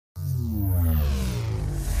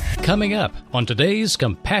Coming up on today's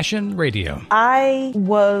Compassion Radio. I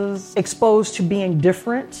was exposed to being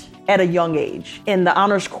different at a young age. In the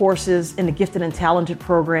honors courses in the Gifted and Talented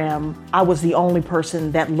program, I was the only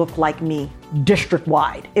person that looked like me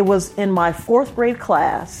district-wide. It was in my fourth grade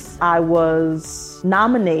class. I was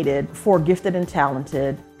nominated for Gifted and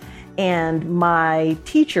Talented. And my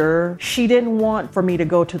teacher, she didn't want for me to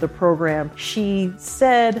go to the program. She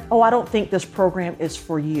said, "Oh, I don't think this program is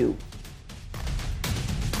for you."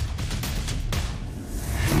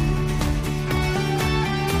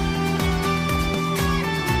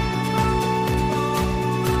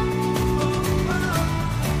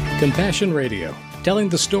 Compassion Radio, telling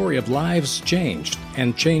the story of lives changed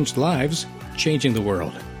and changed lives, changing the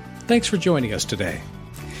world. Thanks for joining us today.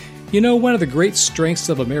 You know, one of the great strengths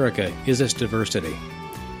of America is its diversity.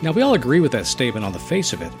 Now, we all agree with that statement on the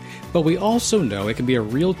face of it, but we also know it can be a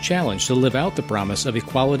real challenge to live out the promise of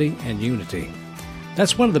equality and unity.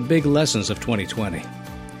 That's one of the big lessons of 2020.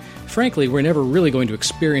 Frankly, we're never really going to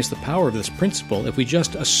experience the power of this principle if we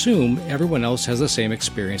just assume everyone else has the same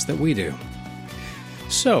experience that we do.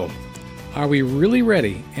 So, are we really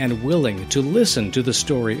ready and willing to listen to the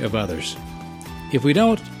story of others? If we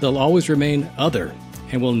don't, they'll always remain other,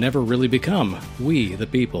 and will never really become we the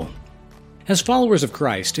people. As followers of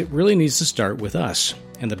Christ, it really needs to start with us,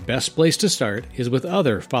 and the best place to start is with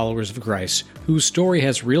other followers of Christ whose story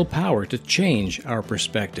has real power to change our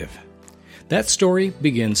perspective. That story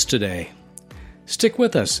begins today. Stick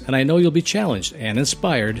with us, and I know you'll be challenged and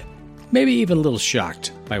inspired, maybe even a little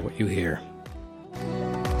shocked by what you hear.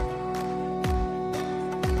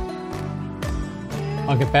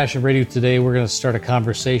 On Compassion Radio today, we're going to start a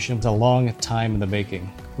conversation that's a long time in the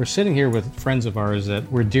making. We're sitting here with friends of ours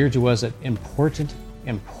that were dear to us at important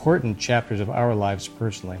chapters of our lives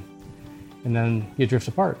personally. And then you drift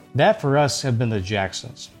apart. That for us have been the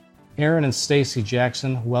Jacksons. Aaron and Stacy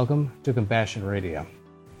Jackson, welcome to Compassion Radio.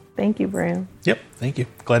 Thank you, Brian. Yep, thank you.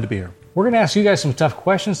 Glad to be here. We're going to ask you guys some tough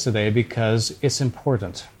questions today because it's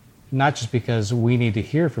important. Not just because we need to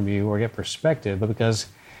hear from you or get perspective, but because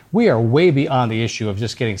we are way beyond the issue of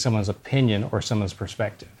just getting someone's opinion or someone's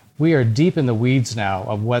perspective. We are deep in the weeds now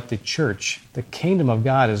of what the church, the kingdom of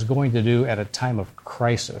God, is going to do at a time of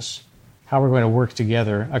crisis. How we're going to work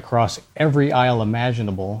together across every aisle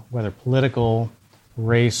imaginable, whether political,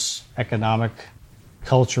 race, economic,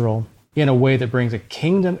 cultural, in a way that brings a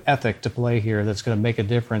kingdom ethic to play here that's going to make a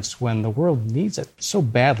difference when the world needs it so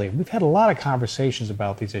badly. We've had a lot of conversations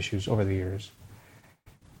about these issues over the years.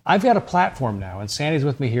 I've got a platform now, and Sandy's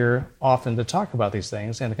with me here often to talk about these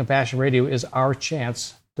things, and the Compassion Radio is our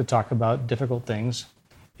chance to talk about difficult things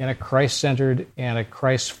in a Christ-centered and a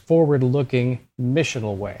Christ-forward-looking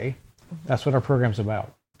missional way. That's what our program's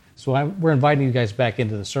about. So we're inviting you guys back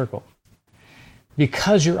into the circle.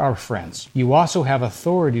 Because you're our friends, you also have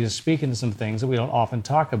authority to speak into some things that we don't often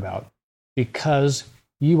talk about, because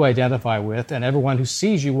you identify with, and everyone who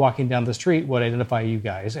sees you walking down the street would identify you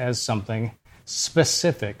guys as something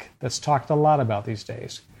specific that's talked a lot about these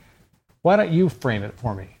days. Why don't you frame it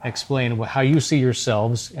for me? Explain how you see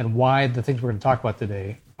yourselves and why the things we're going to talk about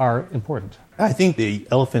today are important. I think the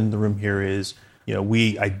elephant in the room here is,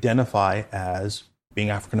 we identify as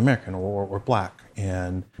being African American or black.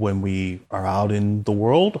 And when we are out in the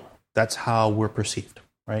world, that's how we're perceived,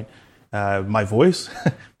 right? My voice,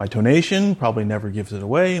 my tonation probably never gives it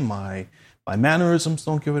away. My mannerisms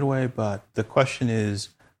don't give it away. But the question is,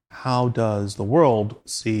 how does the world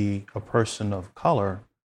see a person of color,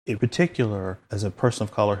 in particular, as a person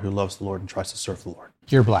of color who loves the Lord and tries to serve the Lord?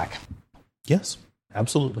 You're black. Yes,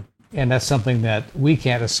 absolutely. And that's something that we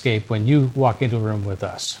can't escape when you walk into a room with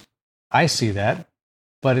us. I see that,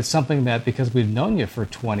 but it's something that, because we've known you for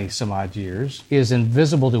 20 some odd years, is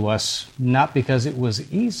invisible to us, not because it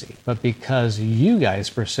was easy, but because you guys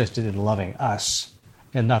persisted in loving us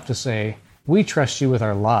enough to say, we trust you with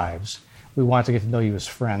our lives. We want to get to know you as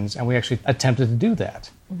friends, and we actually attempted to do that.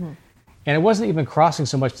 Mm-hmm. And it wasn't even crossing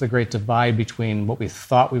so much the great divide between what we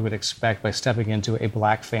thought we would expect by stepping into a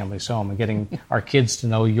black family's home and getting our kids to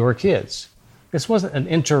know your kids. This wasn't an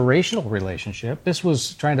interracial relationship. This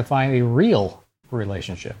was trying to find a real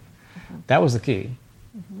relationship. Mm-hmm. That was the key.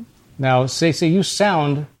 Mm-hmm. Now, Stacey, you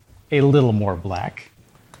sound a little more black.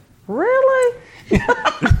 Really?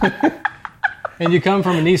 And you come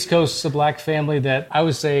from an East Coast black family that I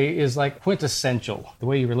would say is like quintessential. The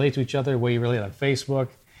way you relate to each other, the way you relate on Facebook.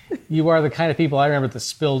 You are the kind of people I remember that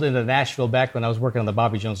spilled into Nashville back when I was working on the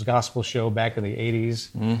Bobby Jones Gospel Show back in the 80s.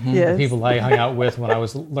 Mm-hmm. Yes. The people I hung out with when I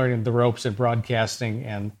was learning the ropes in broadcasting,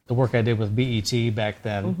 and the work I did with BET back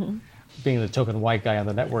then, being the token white guy on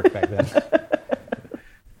the network back then.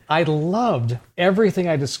 I loved everything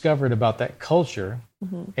I discovered about that culture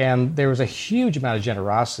And there was a huge amount of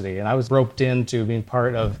generosity. And I was roped into being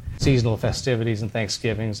part of seasonal festivities and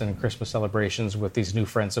Thanksgivings and Christmas celebrations with these new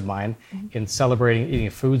friends of mine in celebrating eating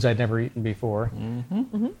foods I'd never eaten before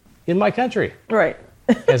in my country. Right.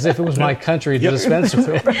 As if it was my country to dispense with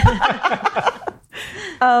it.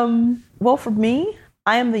 Well, for me,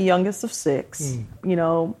 I am the youngest of 6. You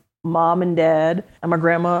know, mom and dad and my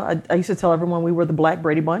grandma. I used to tell everyone we were the Black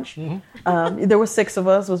Brady Bunch. There were 6 of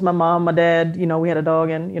us. It was my mom, my dad, you know, we had a dog,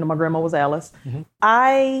 and, you know, my grandma was Alice.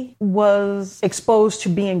 I was exposed to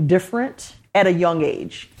being different at a young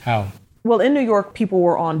age. How? Well, in New York, people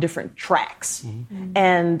were on different tracks.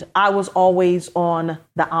 And I was always on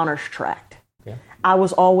the honors track. Yeah. I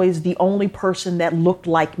was always the only person that looked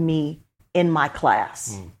like me in my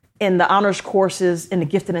class. In the honors courses, in the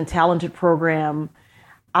gifted and talented program,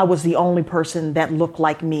 I was the only person that looked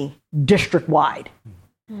like me district-wide.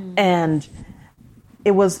 And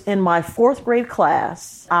it was in my 4th grade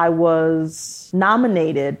class, I was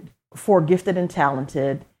nominated for gifted and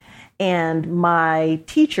talented. And my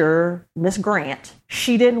teacher, Miss Grant,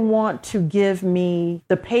 she didn't want to give me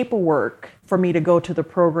the paperwork for me to go to the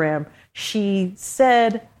program. She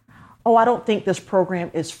said, "Oh, I don't think this program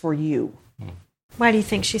is for you." Why do you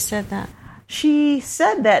think she said that? She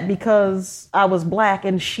said that because I was Black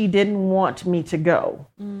and she didn't want me to go.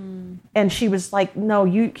 And she was like, "No,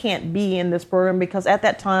 you can't be in this program," because at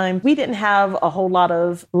that time, we didn't have a whole lot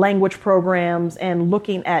of language programs and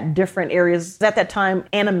looking at different areas. At that time,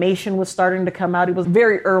 animation was starting to come out. It was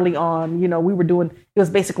very early on. You know, it was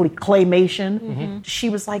basically claymation. She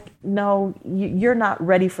was like, "No, you're not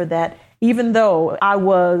ready for that." Even though I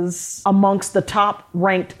was amongst the top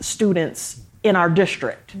ranked students in our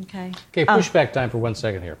district. Okay. Okay, pushback time for 1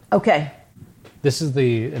 second here. Okay. This is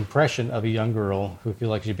the impression of a young girl who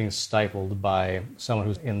feels like she's being stifled by someone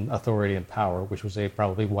who's in authority and power, which was a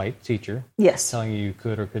probably white teacher. Yes. Telling you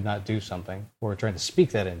could or could not do something, or trying to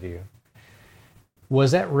speak that into you.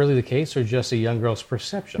 Was that really the case, or just a young girl's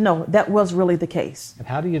perception? No, that was really the case. And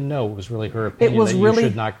how do you know it was really her opinion that you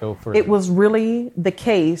should not go further? It was really the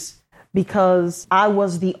case because I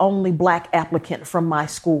was the only Black applicant from my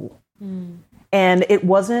school. And it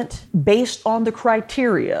wasn't based on the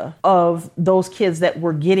criteria of those kids that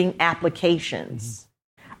were getting applications.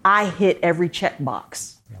 I hit every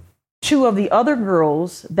checkbox. 2 of the other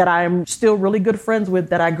girls that I'm still really good friends with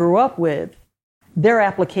that I grew up with, their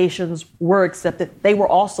applications were accepted. They were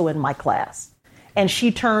also in my class. And she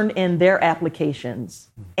turned in their applications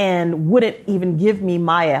and wouldn't even give me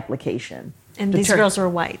my application. And these girls were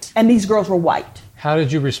white. And these girls were white. How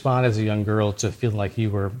did you respond as a young girl to feeling like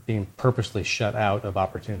you were being purposely shut out of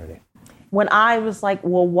opportunity? When I was like,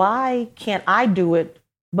 "Well, why can't I do it,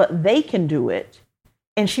 but they can do it?"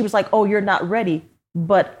 And she was like, "Oh, you're not ready.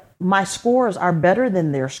 But my scores are better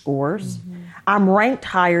than their scores. I'm ranked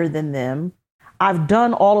higher than them. I've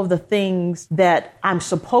done all of the things that I'm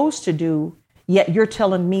supposed to do, yet you're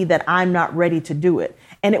telling me that I'm not ready to do it."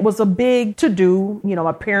 And it was a big to-do. You know,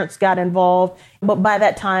 my parents got involved. But by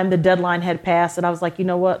that time, the deadline had passed. And I was like, you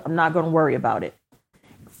know what? I'm not going to worry about it.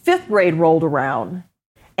 5th grade rolled around,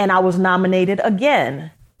 and I was nominated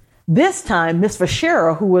again. This time, Miss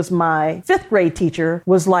Fischera, who was my 5th grade teacher,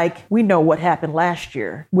 was like, "We know what happened last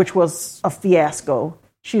year," which was a fiasco.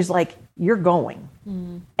 She's like, "You're going."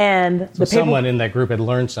 And So someone in that group had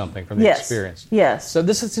learned something from the experience. Yes. So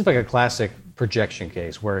this seems like a classic projection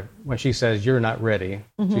case where when she says you're not ready,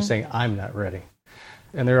 she's saying I'm not ready.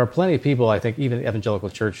 And there are plenty of people, I think, even in the evangelical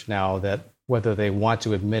church now, that whether they want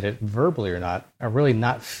to admit it verbally or not, are really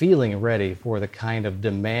not feeling ready for the kind of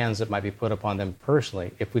demands that might be put upon them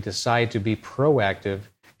personally if we decide to be proactive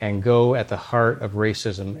and go at the heart of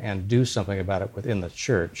racism and do something about it within the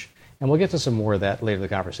church. And we'll get to some more of that later in the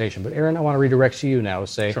conversation. But Aaron, I want to redirect to you now.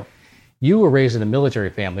 Say, Sure. You were raised in a military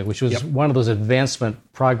family, which was one of those advancement,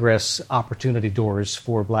 progress, opportunity doors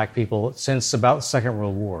for Black people since about the Second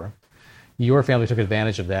World War. Your family took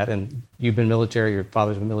advantage of that, and you've been military, your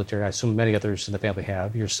father's been military. I assume many others in the family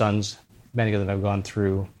have. Your sons, many of them have gone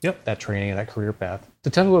through that training and that career path. So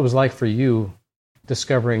tell me what it was like for you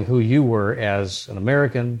discovering who you were as an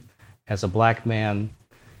American, as a Black man,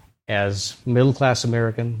 as middle-class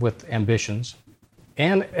American with ambitions,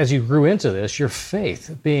 and as you grew into this, your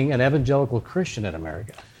faith, being an evangelical Christian in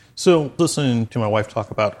America. So listening to my wife talk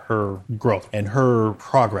about her growth and her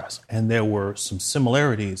progress, and there were some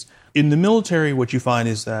similarities. In the military, what you find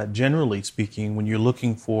is that, generally speaking, when you're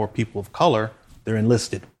looking for people of color, they're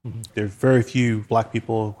enlisted. There's very few Black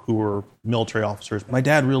people who were military officers. My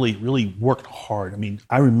dad really worked hard. I mean,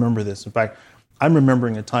 I remember this. In fact, I'm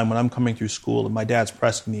remembering a time when I'm coming through school and my dad's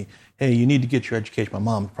pressing me, hey, you need to get your education. My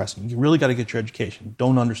mom's pressing me, you really got to get your education.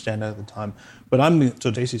 Don't understand that at the time. But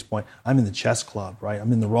to Stacey's point, I'm in the chess club, right?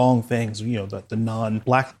 I'm in the wrong things, the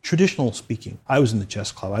non-Black, traditional speaking. I was in the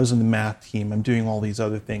chess club. I was in the math team. I'm doing all these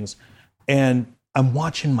other things. And I'm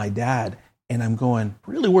watching my dad and I'm going,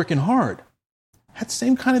 really working hard. That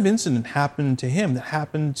same kind of incident happened to him that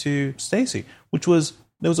happened to Stacey, which was,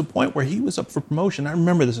 there was a point where he was up for promotion. I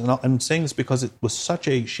remember this, and I'm saying this because it was such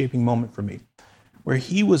a shaping moment for me, where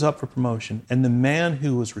he was up for promotion, and the man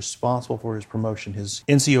who was responsible for his promotion, his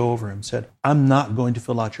NCO over him, said, I'm not going to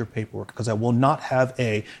fill out your paperwork because I will not have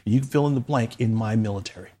you can fill in the blank in my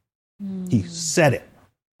military. He said it,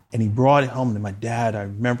 and he brought it home to my dad. I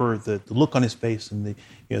remember the look on his face and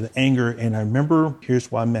the anger, and I remember,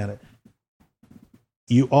 here's why I'm at it.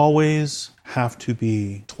 You always have to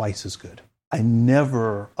be twice as good. I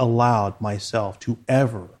never allowed myself to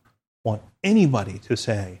ever want anybody to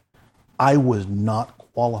say I was not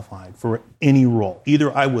qualified for any role.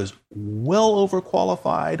 Either I was well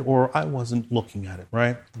overqualified or I wasn't looking at it,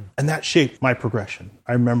 right? And that shaped my progression.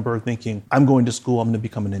 I remember thinking, I'm going to school, I'm going to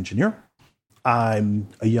become an engineer. I'm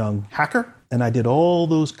a young hacker. And I did all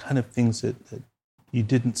those kind of things that you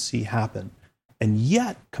didn't see happen. And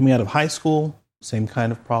yet, coming out of high school, same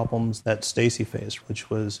kind of problems that Stacey faced, which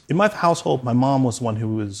was, in my household, my mom was the one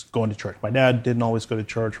who was going to church. My dad didn't always go to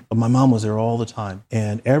church, but my mom was there all the time.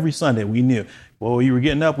 And every Sunday we knew, well, you were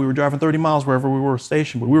getting up, we were driving 30 miles wherever we were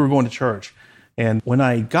stationed, but we were going to church. And when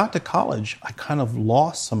I got to college, I kind of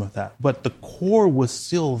lost some of that, but the core was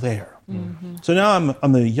still there. Mm-hmm. So now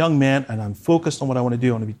I'm a young man and I'm focused on what I want to do.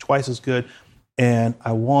 I want to be twice as good. And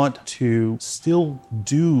I want to still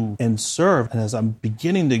do and serve. And as I'm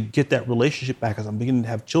beginning to get that relationship back, as I'm beginning to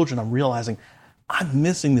have children, I'm realizing I'm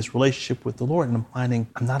missing this relationship with the Lord, and I'm finding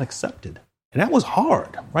I'm not accepted. And that was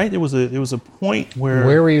hard, right? There was a point where...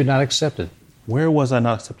 Where were you not accepted? Where was I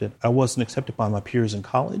not accepted? I wasn't accepted by my peers in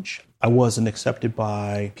college. I wasn't accepted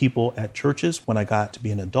by people at churches when I got to be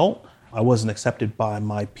an adult. I wasn't accepted by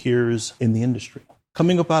my peers in the industry.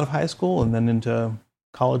 Coming up out of high school and then into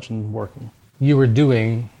college and working. You were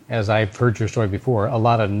doing, as I've heard your story before, a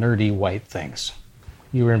lot of nerdy white things.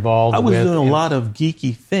 You were involved with... I was doing a lot of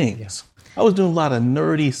geeky things. Yes. I was doing a lot of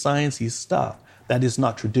nerdy, sciencey stuff that is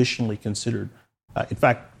not traditionally considered. In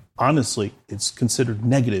fact, honestly, it's considered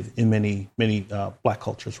negative in many Black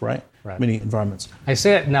cultures, right? Many environments. I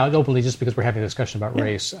say it now openly just because we're having a discussion about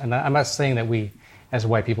race. And I'm not saying that we, as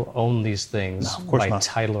white people, own these things by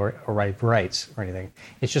title or by rights or anything.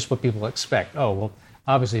 It's just what people expect. Oh, well...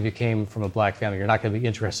 Obviously, if you came from a Black family, you're not going to be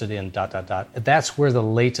interested in ... That's where the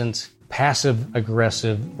latent,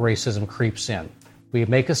 passive-aggressive racism creeps in. We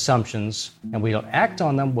make assumptions, and we don't act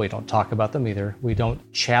on them. We don't talk about them either. We don't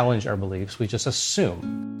challenge our beliefs. We just assume.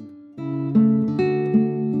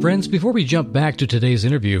 Friends, before we jump back to today's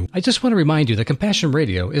interview, I just want to remind you that Compassion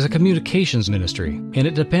Radio is a communications ministry, and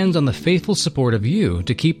it depends on the faithful support of you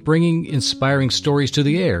to keep bringing inspiring stories to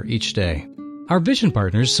the air each day. Our vision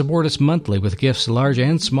partners support us monthly with gifts large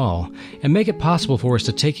and small and make it possible for us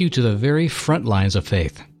to take you to the very front lines of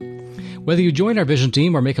faith. Whether you join our vision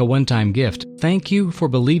team or make a one-time gift, thank you for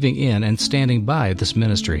believing in and standing by this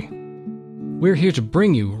ministry. We're here to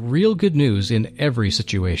bring you real good news in every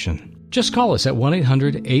situation. Just call us at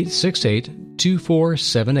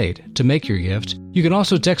 1-800-868-2478 to make your gift. You can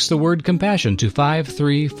also text the word compassion to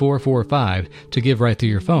 53445 to give right through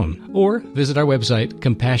your phone, or visit our website,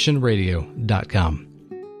 compassionradio.com.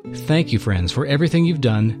 Thank you, friends, for everything you've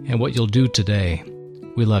done and what you'll do today.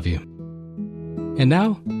 We love you. And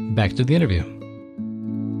now, back to the interview.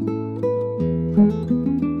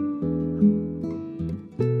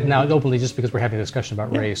 Now, openly, just because we're having a discussion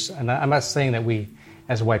about race, and I'm not saying that we,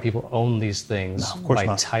 as white people, own these things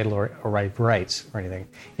by title or by rights or anything.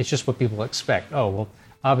 It's just what people expect. Oh, well,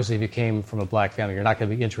 obviously, if you came from a Black family, you're not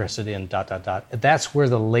going to be interested in ... That's where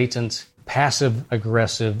the latent,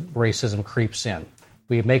 passive-aggressive racism creeps in.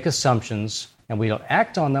 We make assumptions, and we don't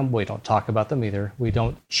act on them. We don't talk about them either. We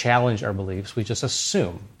don't challenge our beliefs. We just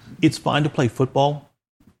assume. It's fine to play football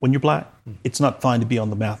when you're Black. It's not fine to be on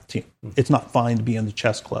the math team. It's not fine to be in the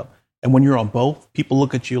chess club. And when you're on both, people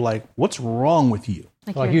look at you like, what's wrong with you?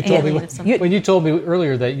 Like you told me when you told me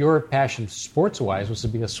earlier that your passion sports-wise was to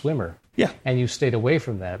be a swimmer. Yeah. And you stayed away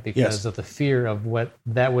from that because of the fear of what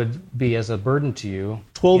that would be as a burden to you.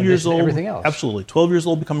 12 years old. Everything else. Absolutely. 12 years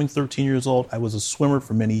old, becoming 13 years old. I was a swimmer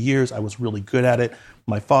for many years. I was really good at it.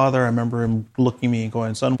 My father, I remember him looking at me and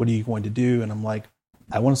going, son, what are you going to do? And I'm like,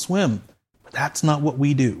 I want to swim. But that's not what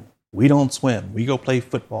we do. We don't swim. We go play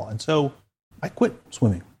football. And so I quit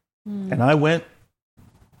swimming. And I went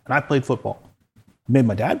and I played football. Made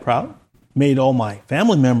my dad proud. made all my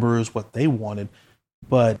family members what they wanted.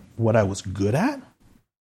 But what I was good at,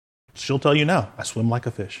 she'll tell you now, I swim like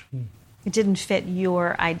a fish. It didn't fit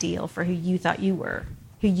your ideal for who you thought you were,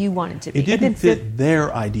 who you wanted to be. It didn't fit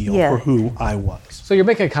their ideal for who I was. So you're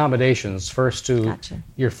making accommodations first to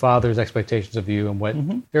your father's expectations of you and what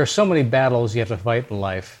there are so many battles you have to fight in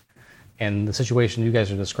life. And the situation you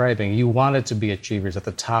guys are describing, you wanted to be achievers at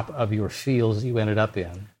the top of your fields that you ended up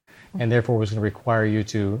in. And therefore was going to require you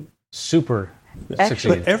to succeed.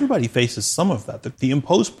 But everybody faces some of that. The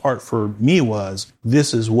imposed part for me was,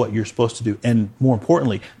 this is what you're supposed to do. And more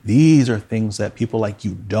importantly, these are things that people like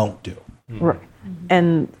you don't do. Right.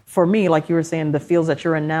 And for me, like you were saying, the fields that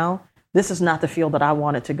you're in now, this is not the field that I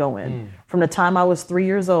wanted to go in. From the time I was 3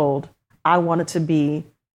 years old, I wanted to be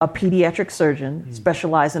a pediatric surgeon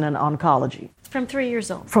specializing in oncology. From 3 years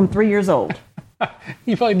old. From 3 years old.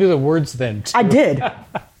 You probably knew the words then, too.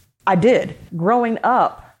 I did. Growing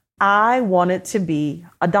up, I wanted to be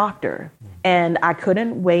a doctor. And I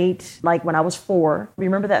couldn't wait, like when I was 4.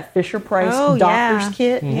 Remember that Fisher-Price doctor's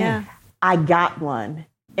kit? Yeah. I got one.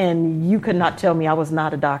 And you could not tell me I was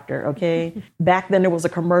not a doctor, okay? Back then there was a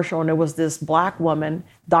commercial and there was this black woman,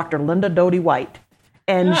 Dr. Linda Doty White.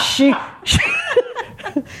 And she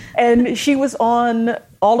was on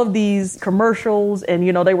all of these commercials and,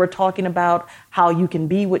 you know, they were talking about how you can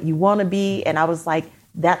be what you want to be. And I was like,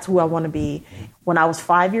 that's who I want to be. When I was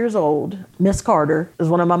 5 years old, Miss Carter is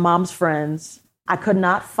one of my mom's friends. I could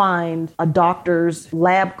not find a doctor's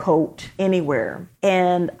lab coat anywhere.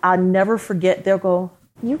 And I never forget, they'll go,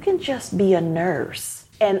 you can just be a nurse.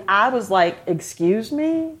 And I was like, excuse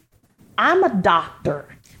me? I'm a doctor.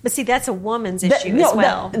 But see, that's a woman's issue as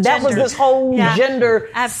well. That was this whole gender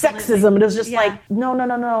Absolutely. sexism. It was just like,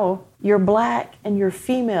 no. You're black and you're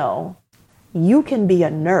female. You can be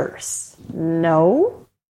a nurse. No.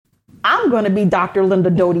 I'm going to be Dr. Linda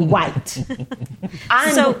Doty White.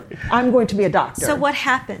 I'm going to be a doctor. So what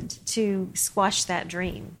happened to squash that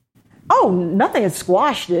dream? Oh, nothing had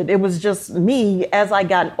squashed it. It was just me as I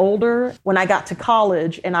got older. When I got to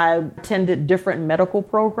college and I attended different medical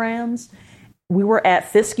programs, we were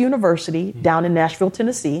at Fisk University down in Nashville,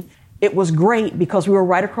 Tennessee. It was great because we were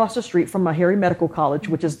right across the street from Meharry Medical College,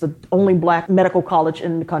 which is the only black medical college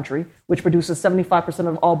in the country, which produces 75%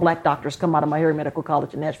 of all black doctors come out of Meharry Medical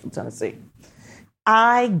College in Nashville, Tennessee.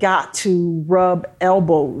 I got to rub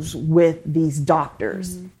elbows with these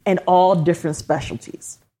doctors in all different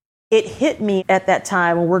specialties. It hit me at that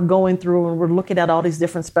time when we're going through and we're looking at all these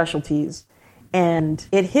different specialties. And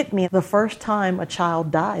it hit me the first time a child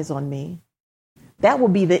dies on me. That will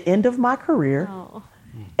be the end of my career. Oh.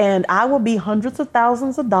 And I will be hundreds of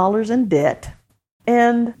thousands of dollars in debt.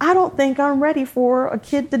 And I don't think I'm ready for a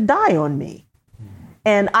kid to die on me.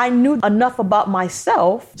 And I knew enough about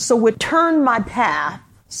myself, so it turned my path,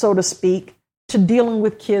 so to speak, to dealing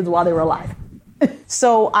with kids while they were alive.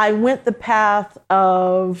 So I went the path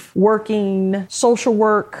of working social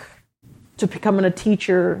work, to becoming a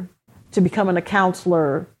teacher, to becoming a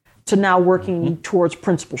counselor, to now working towards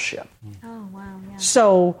principalship. Oh, wow. Yeah.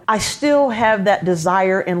 So I still have that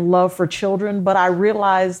desire and love for children, but I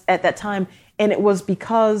realized at that time, and it was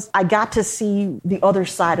because I got to see the other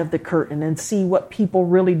side of the curtain and see what people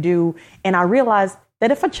really do. And I realized that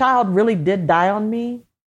if a child really did die on me,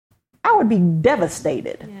 I would be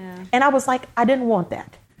devastated. Yeah. And I was like, I didn't want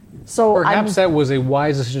that. So perhaps that was a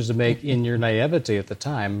wise decision to make in your naivety at the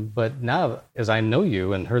time. But now, as I know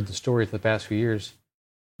you and heard the story for the past few years,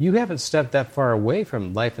 you haven't stepped that far away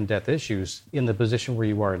from life and death issues in the position where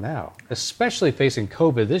you are now, especially facing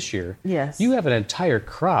COVID this year. Yes. You have an entire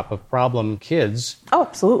crop of problem kids. Oh,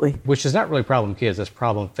 absolutely. Which is not really problem kids, that's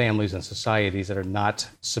problem families and societies that are not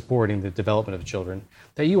supporting the development of children,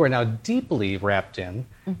 that you are now deeply wrapped in,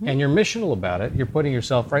 and you're missional about it. You're putting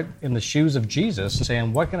yourself right in the shoes of Jesus and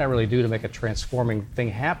saying, what can I really do to make a transforming thing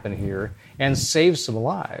happen here and save some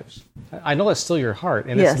lives? I know that's still your heart,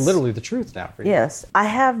 and it's literally the truth now for you. Yes. I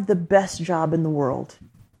have the best job in the world.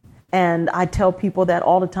 And I tell people that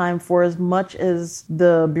all the time, for as much as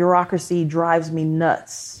the bureaucracy drives me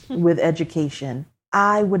nuts with education,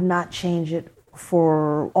 I would not change it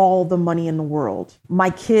for all the money in the world. My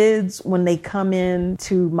kids, when they come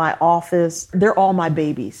into my office, they're all my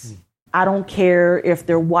babies. I don't care if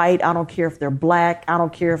they're white. I don't care if they're black. I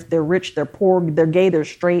don't care if they're rich, they're poor, they're gay, they're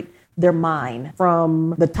straight. They're mine.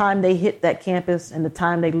 From the time they hit that campus and the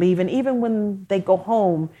time they leave, and even when they go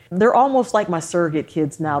home, they're almost like my surrogate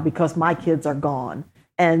kids now because my kids are gone.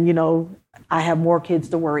 and, I have more kids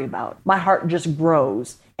to worry about. My heart just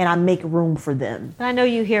grows, and I make room for them. I know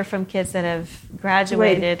you hear from kids that have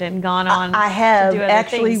graduated and gone on. I have. To do other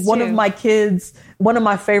Actually, things one too. of my kids, one of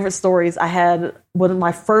my favorite stories, I had one of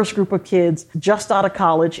my first group of kids just out of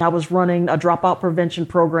college. I was running a dropout prevention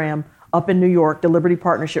program up in New York, the Liberty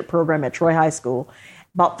Partnership program at Troy High School.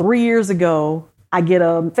 About 3 years ago, I get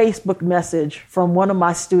a Facebook message from one of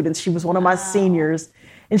my students. She was one of my seniors.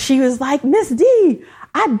 And she was like, Miss D,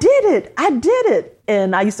 I did it.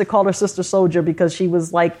 And I used to call her Sister Soldier because she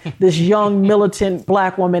was like this young militant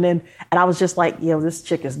black woman. And I was just like, this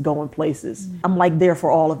chick is going places. I'm like there for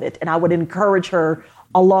all of it. And I would encourage her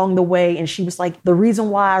along the way. And she was like, the reason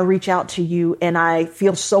why I reach out to you and I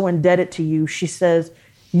feel so indebted to you, she says,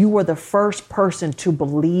 you were the first person to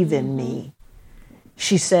believe in me.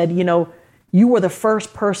 She said, you were the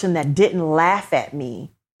first person that didn't laugh at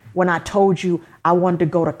me when I told you I wanted to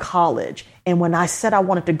go to college. And when I said I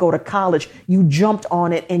wanted to go to college, you jumped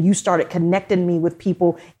on it and you started connecting me with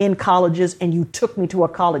people in colleges and you took me to a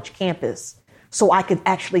college campus so I could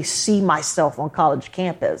actually see myself on college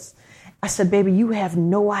campus. I said, baby, you have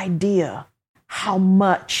no idea how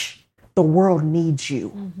much the world needs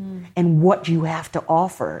you and what you have to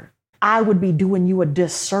offer. I would be doing you a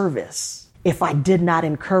disservice if I did not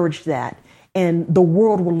encourage that. And the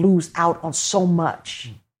world will lose out on so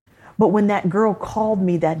much. But when that girl called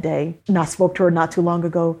me that day, and I spoke to her not too long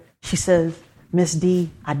ago, she says, Miss D,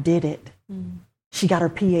 I did it. She got her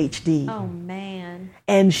PhD. Oh, man.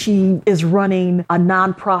 And she is running a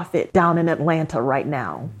nonprofit down in Atlanta right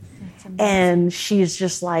now. And she's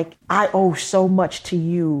just like, I owe so much to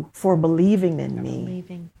you for believing in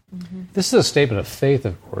me. This is a statement of faith,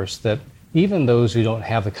 of course, that even those who don't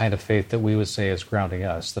have the kind of faith that we would say is grounding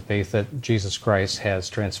us, the faith that Jesus Christ has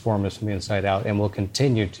transformed us from the inside out and will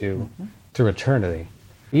continue to through eternity,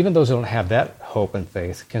 even those who don't have that hope and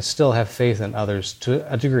faith can still have faith in others to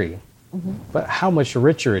a degree. But how much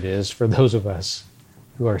richer it is for those of us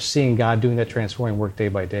who are seeing God doing that transforming work day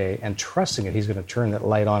by day and trusting that He's going to turn that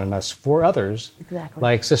light on in us for others,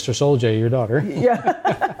 like Sister Soldier, your daughter.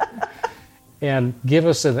 And give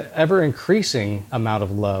us an ever-increasing amount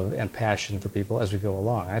of love and passion for people as we go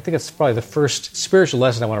along. I think it's probably the first spiritual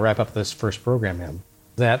lesson I want to wrap up this first program in,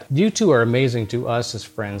 that you two are amazing to us as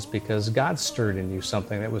friends because God stirred in you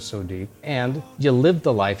something that was so deep, and you lived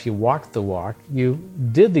the life, you walked the walk, you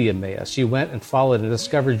did the Emmaus, you went and followed and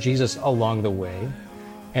discovered Jesus along the way,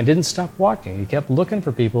 and didn't stop walking. You kept looking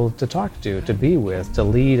for people to talk to be with, to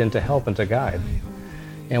lead and to help and to guide.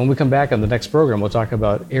 And when we come back on the next program, we'll talk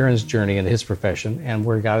about Aaron's journey into his profession and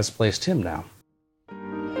where God has placed him now.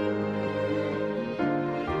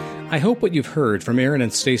 I hope what you've heard from Aaron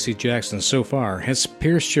and Stacy Jackson so far has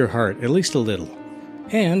pierced your heart at least a little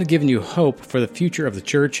and given you hope for the future of the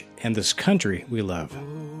church and this country we love.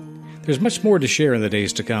 There's much more to share in the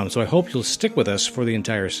days to come, so I hope you'll stick with us for the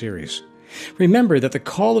entire series. Remember that the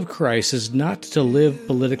call of Christ is not to live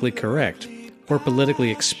politically correct or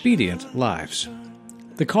politically expedient lives.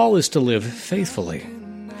 The call is to live faithfully.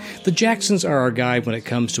 The Jacksons are our guide when it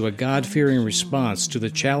comes to a God-fearing response to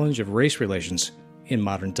the challenge of race relations in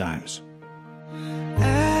modern times.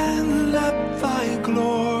 And let thy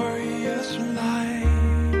glorious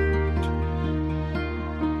light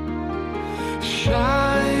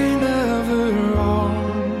shine ever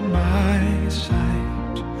on my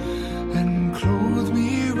sight and clothe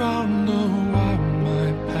me round the while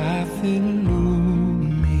my path illumine.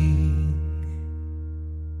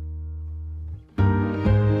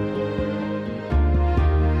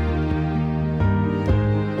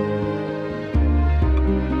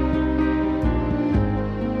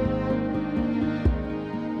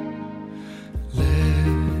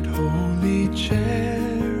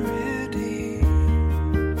 Charity,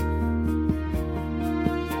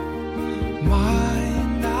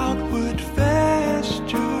 mine outward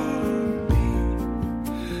vesture be,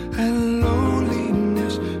 and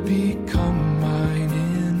lowliness become mine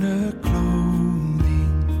inner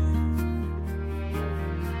clothing.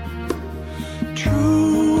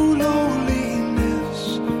 True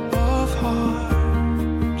lowliness of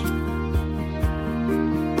heart,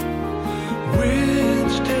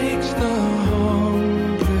 which takes the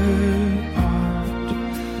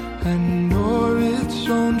and o'er its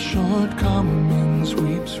own shortcomings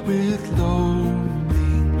weeps with loathing.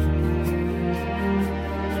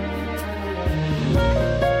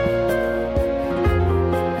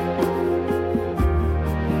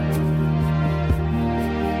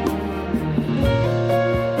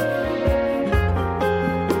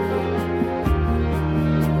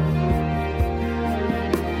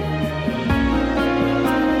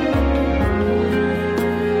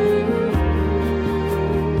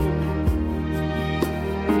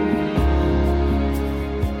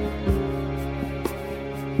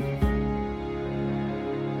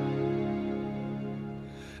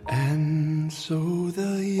 And so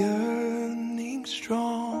the yearning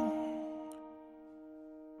strong,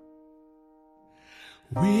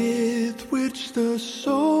 with which the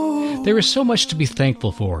soul... There is so much to be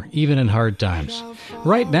thankful for, even in hard times.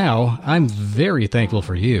 Right now, I'm very thankful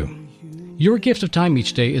for you. Your gift of time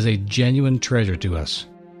each day is a genuine treasure to us.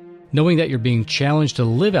 Knowing that you're being challenged to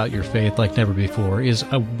live out your faith like never before is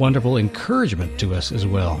a wonderful encouragement to us as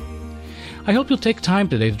well. I hope you'll take time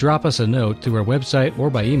today to drop us a note through our website or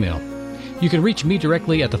by email. You can reach me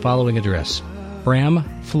directly at the following address,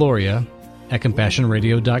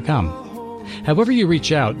 bramfloria@compassionradio.com. However you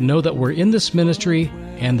reach out, know that we're in this ministry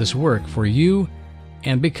and this work for you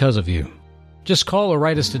and because of you. Just call or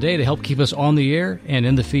write us today to help keep us on the air and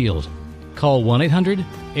in the field. Call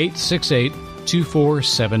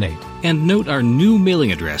 1-800-868-2478. And note our new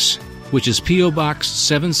mailing address, which is P.O. Box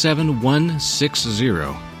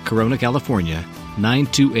 77160, Corona, California,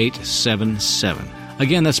 92877.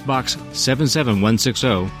 Again, that's Box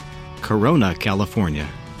 77160, Corona, California,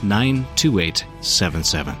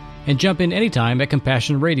 92877. And jump in anytime at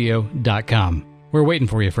CompassionRadio.com. We're waiting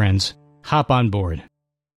for you, friends. Hop on board.